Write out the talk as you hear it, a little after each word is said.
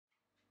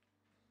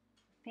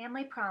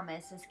Family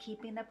Promise is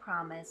keeping the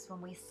promise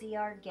when we see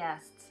our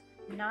guests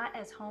not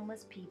as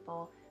homeless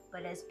people,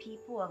 but as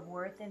people of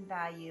worth and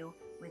value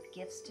with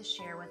gifts to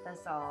share with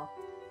us all.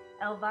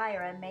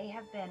 Elvira may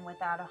have been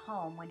without a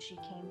home when she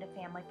came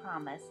to Family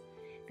Promise,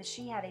 but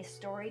she had a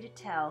story to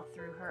tell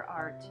through her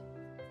art.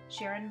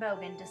 Sharon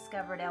Bogan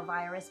discovered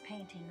Elvira's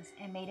paintings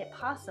and made it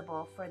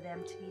possible for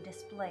them to be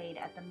displayed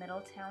at the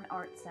Middletown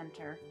Art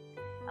Center.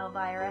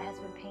 Alvira has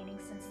been painting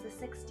since the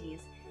 60s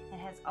and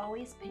has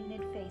always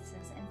painted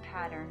faces and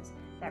patterns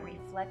that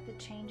reflect the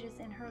changes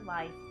in her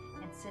life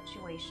and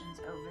situations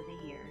over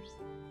the years.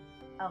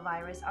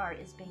 Elvira's art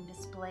is being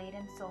displayed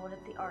and sold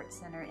at the Art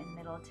Center in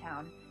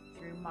Middletown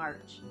through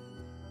March.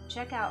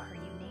 Check out her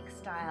unique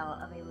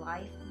style of a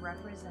life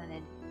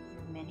represented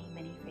through many,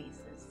 many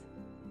faces.